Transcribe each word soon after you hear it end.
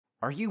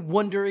Are you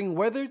wondering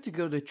whether to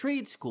go to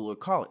trade school or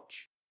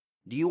college?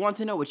 Do you want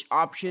to know which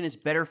option is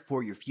better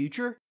for your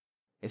future?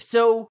 If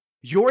so,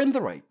 you're in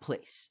the right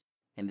place.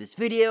 In this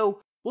video,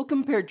 we'll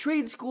compare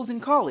trade schools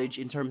and college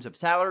in terms of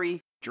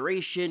salary,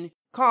 duration,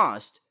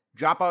 cost,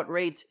 dropout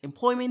rate,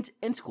 employment,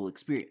 and school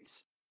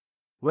experience.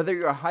 Whether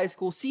you're a high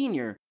school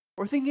senior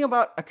or thinking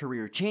about a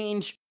career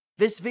change,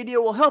 this video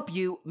will help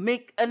you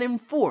make an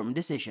informed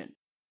decision.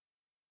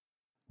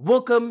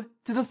 Welcome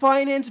to the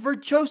Finance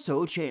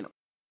Virtuoso channel,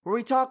 where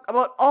we talk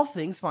about all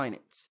things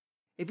finance.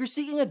 If you're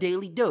seeking a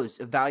daily dose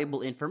of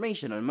valuable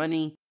information on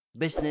money,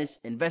 business,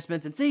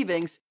 investments, and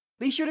savings,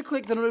 be sure to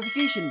click the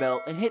notification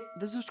bell and hit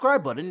the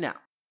subscribe button now.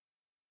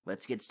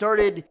 Let's get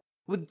started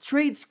with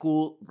trade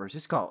school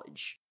versus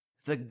college,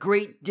 the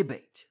great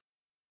debate.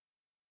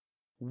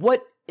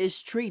 What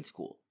is trade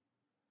school?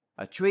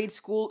 A trade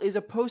school is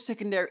a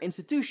post-secondary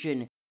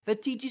institution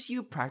that teaches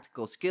you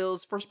practical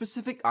skills for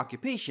specific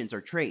occupations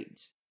or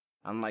trades.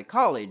 Unlike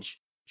college,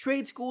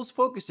 trade schools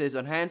focuses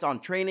on hands-on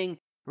training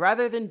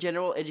rather than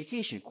general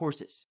education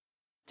courses.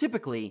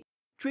 Typically,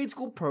 trade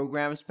school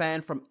programs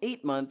span from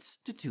 8 months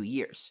to 2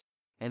 years,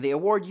 and they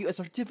award you a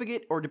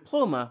certificate or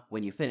diploma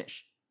when you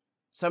finish.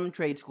 Some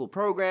trade school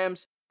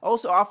programs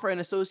also offer an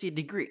associate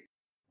degree,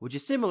 which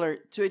is similar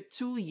to a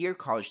 2-year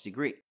college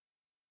degree.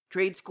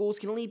 Trade schools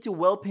can lead to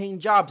well-paying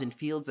jobs in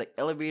fields like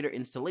elevator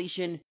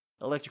installation,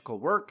 electrical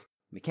work,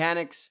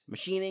 mechanics,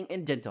 machining,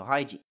 and dental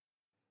hygiene.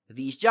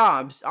 These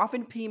jobs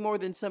often pay more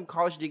than some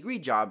college degree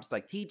jobs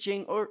like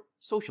teaching or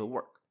social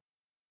work.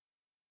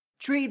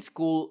 Trade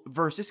school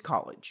versus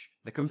college,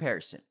 the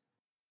comparison.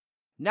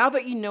 Now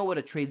that you know what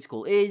a trade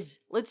school is,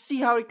 let's see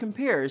how it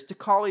compares to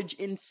college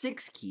in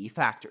 6 key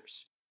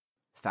factors.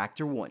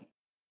 Factor 1.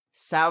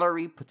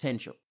 Salary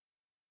potential.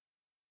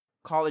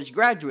 College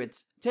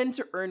graduates tend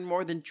to earn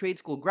more than trade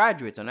school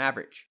graduates on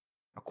average.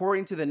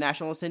 According to the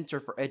National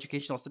Center for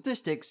Educational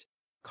Statistics,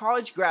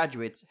 college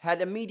graduates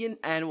had a median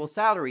annual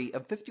salary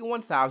of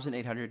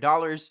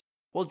 $51,800,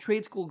 while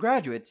trade school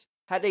graduates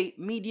had a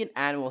median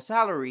annual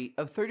salary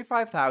of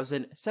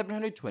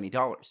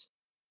 $35,720.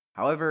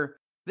 However,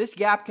 this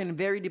gap can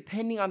vary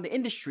depending on the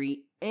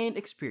industry and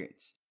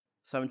experience.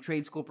 Some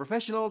trade school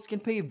professionals can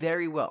pay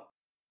very well,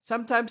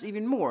 sometimes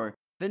even more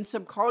than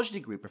some college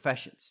degree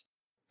professions.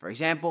 For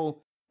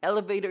example,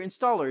 elevator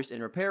installers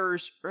and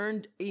repairers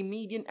earned a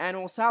median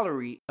annual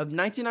salary of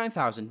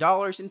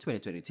 $99,000 in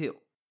 2022,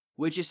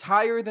 which is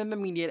higher than the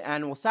median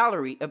annual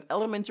salary of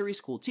elementary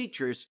school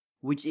teachers,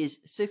 which is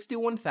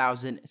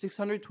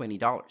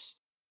 $61,620.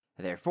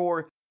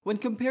 Therefore, when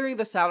comparing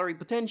the salary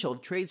potential of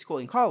trade school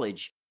and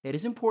college, it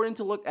is important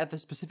to look at the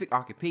specific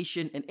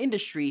occupation and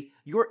industry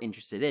you're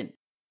interested in,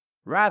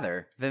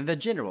 rather than the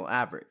general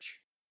average.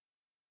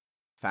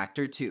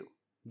 Factor 2.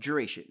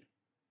 Duration.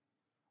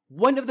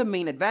 One of the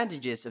main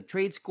advantages of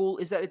trade school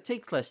is that it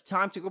takes less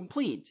time to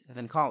complete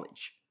than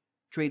college.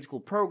 Trade school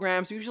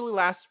programs usually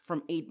last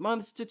from 8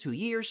 months to 2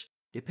 years,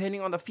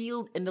 depending on the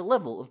field and the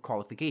level of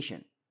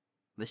qualification.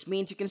 This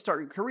means you can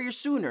start your career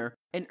sooner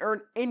and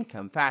earn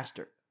income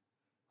faster.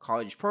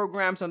 College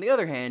programs, on the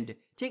other hand,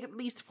 take at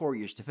least 4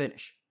 years to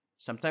finish,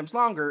 sometimes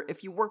longer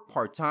if you work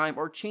part-time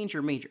or change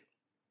your major.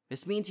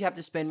 This means you have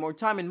to spend more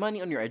time and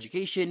money on your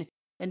education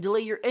and delay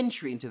your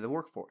entry into the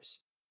workforce.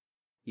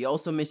 You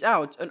also miss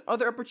out on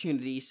other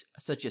opportunities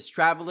such as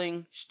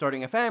traveling,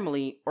 starting a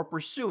family, or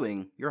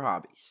pursuing your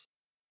hobbies.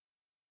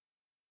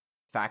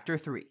 Factor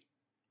 3.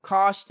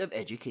 Cost of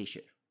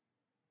education.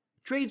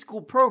 Trade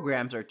school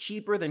programs are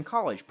cheaper than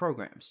college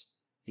programs.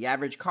 The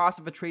average cost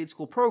of a trade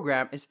school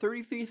program is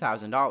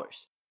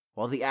 $33,000,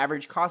 while the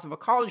average cost of a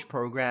college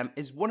program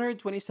is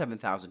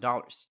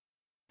 $127,000.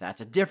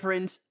 That's a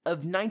difference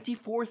of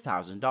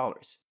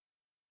 $94,000.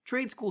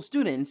 Trade school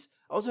students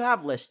also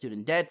have less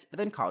student debt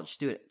than college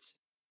students.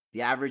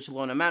 The average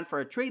loan amount for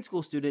a trade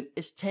school student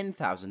is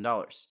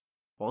 $10,000,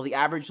 while the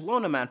average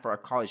loan amount for a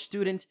college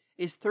student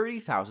is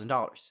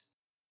 $30,000.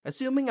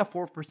 Assuming a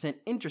 4%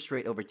 interest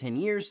rate over 10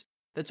 years,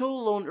 the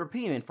total loan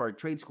repayment for a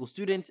trade school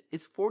student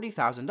is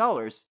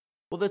 $40,000,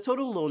 while the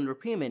total loan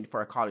repayment for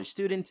a college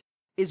student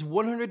is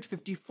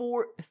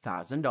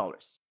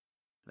 $154,000.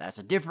 That's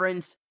a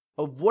difference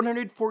of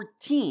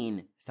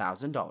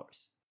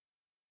 $114,000.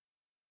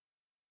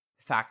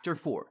 Factor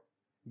 4.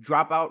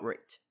 Dropout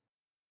rate.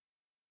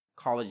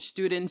 College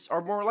students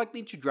are more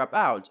likely to drop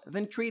out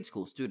than trade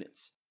school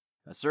students.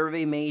 A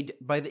survey made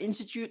by the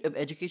Institute of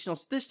Educational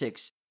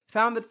Statistics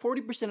found that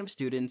 40% of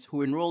students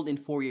who enrolled in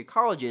 4-year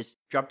colleges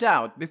dropped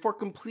out before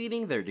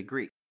completing their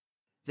degree.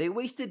 They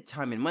wasted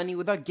time and money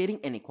without getting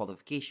any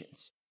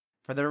qualifications.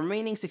 For the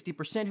remaining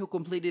 60% who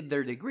completed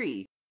their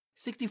degree,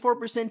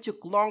 64%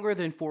 took longer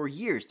than 4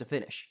 years to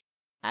finish,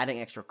 adding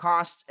extra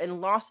costs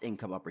and lost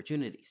income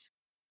opportunities.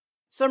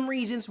 Some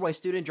reasons why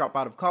students drop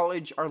out of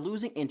college are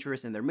losing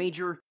interest in their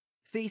major,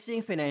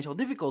 facing financial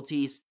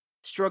difficulties,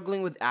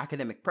 struggling with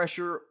academic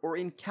pressure, or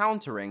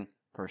encountering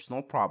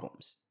personal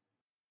problems.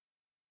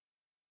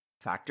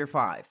 Factor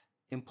 5.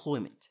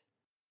 Employment.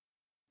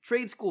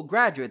 Trade school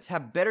graduates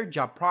have better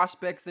job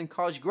prospects than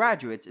college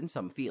graduates in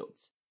some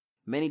fields.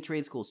 Many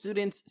trade school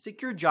students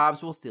secure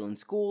jobs while still in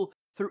school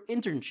through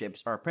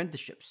internships or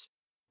apprenticeships.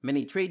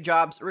 Many trade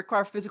jobs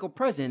require physical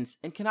presence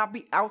and cannot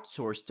be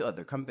outsourced to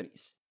other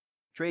companies.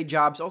 Trade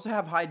jobs also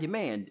have high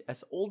demand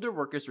as older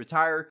workers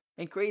retire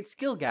and create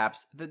skill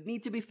gaps that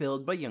need to be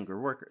filled by younger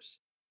workers.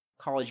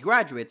 College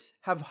graduates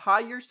have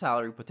higher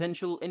salary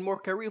potential and more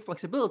career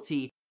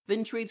flexibility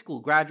than trade school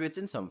graduates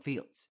in some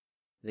fields.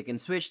 They can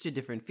switch to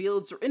different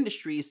fields or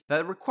industries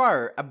that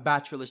require a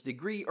bachelor's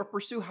degree or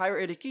pursue higher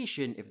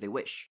education if they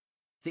wish.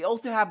 They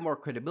also have more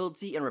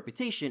credibility and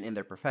reputation in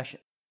their profession.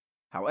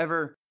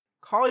 However,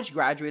 college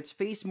graduates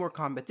face more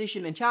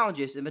competition and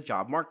challenges in the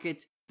job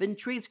market than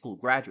trade school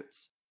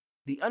graduates.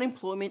 The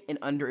unemployment and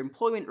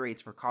underemployment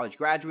rates for college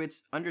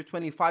graduates under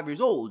 25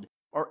 years old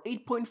are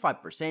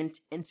 8.5%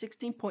 and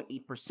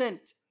 16.8%,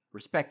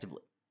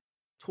 respectively,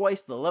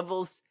 twice the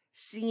levels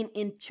seen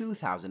in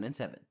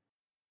 2007.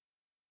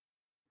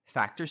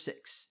 Factor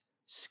 6.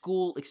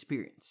 School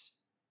experience.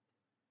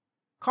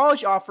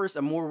 College offers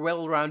a more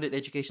well-rounded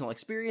educational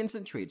experience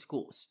than trade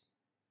schools.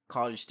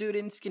 College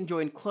students can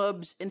join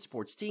clubs and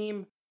sports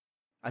teams,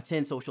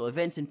 attend social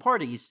events and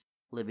parties,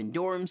 live in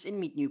dorms, and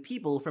meet new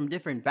people from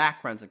different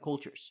backgrounds and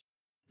cultures.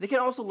 They can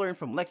also learn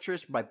from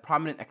lectures by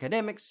prominent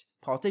academics,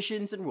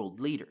 politicians, and world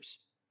leaders.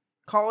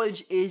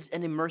 College is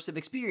an immersive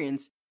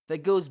experience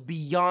that goes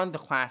beyond the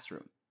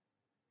classroom.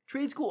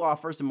 Trade school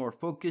offers a more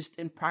focused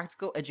and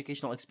practical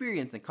educational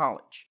experience than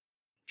college.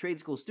 Trade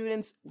school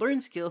students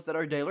learn skills that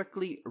are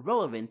directly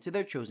relevant to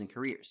their chosen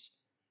careers.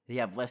 They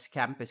have less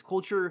campus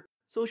culture,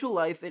 social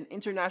life, and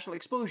international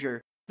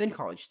exposure than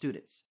college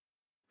students.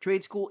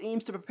 Trade school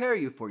aims to prepare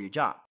you for your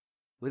job,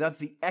 without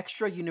the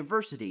extra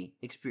university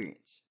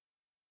experience.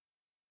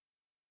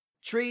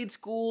 Trade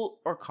school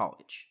or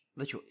college?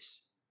 The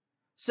choice.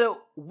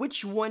 So,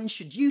 which one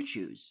should you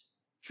choose?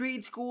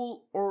 Trade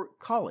school or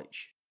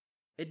college?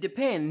 It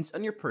depends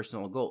on your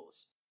personal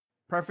goals,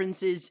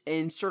 preferences,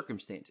 and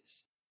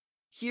circumstances.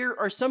 Here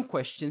are some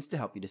questions to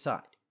help you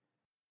decide.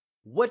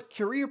 What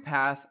career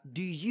path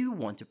do you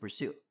want to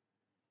pursue?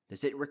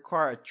 Does it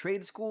require a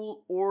trade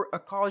school or a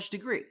college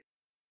degree?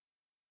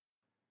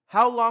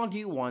 How long do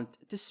you want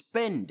to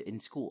spend in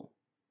school?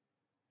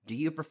 Do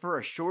you prefer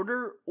a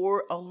shorter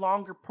or a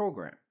longer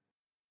program?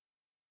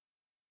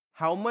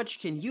 How much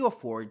can you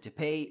afford to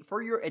pay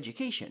for your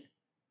education?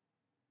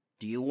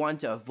 Do you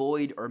want to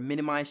avoid or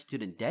minimize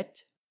student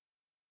debt?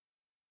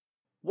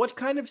 What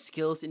kind of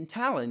skills and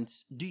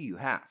talents do you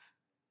have?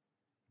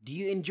 Do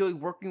you enjoy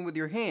working with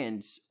your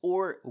hands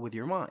or with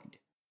your mind?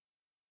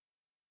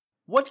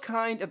 What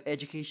kind of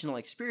educational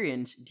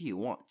experience do you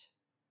want?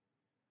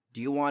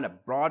 Do you want a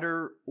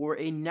broader or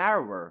a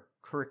narrower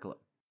curriculum?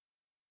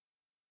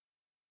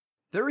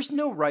 There is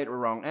no right or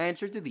wrong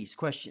answer to these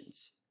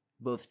questions.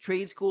 Both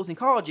trade schools and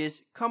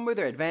colleges come with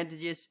their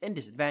advantages and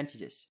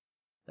disadvantages.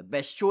 The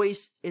best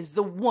choice is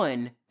the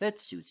one that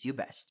suits you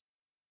best.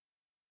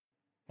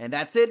 And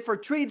that's it for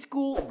trade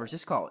school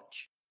versus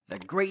college, the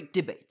great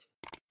debate.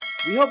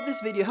 We hope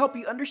this video helped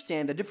you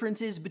understand the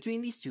differences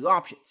between these two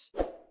options.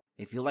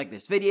 If you like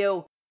this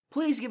video,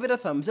 please give it a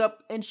thumbs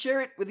up and share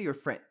it with your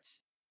friends.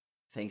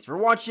 Thanks for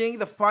watching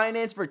the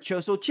Finance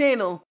Virtuoso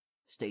channel.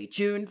 Stay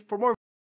tuned for more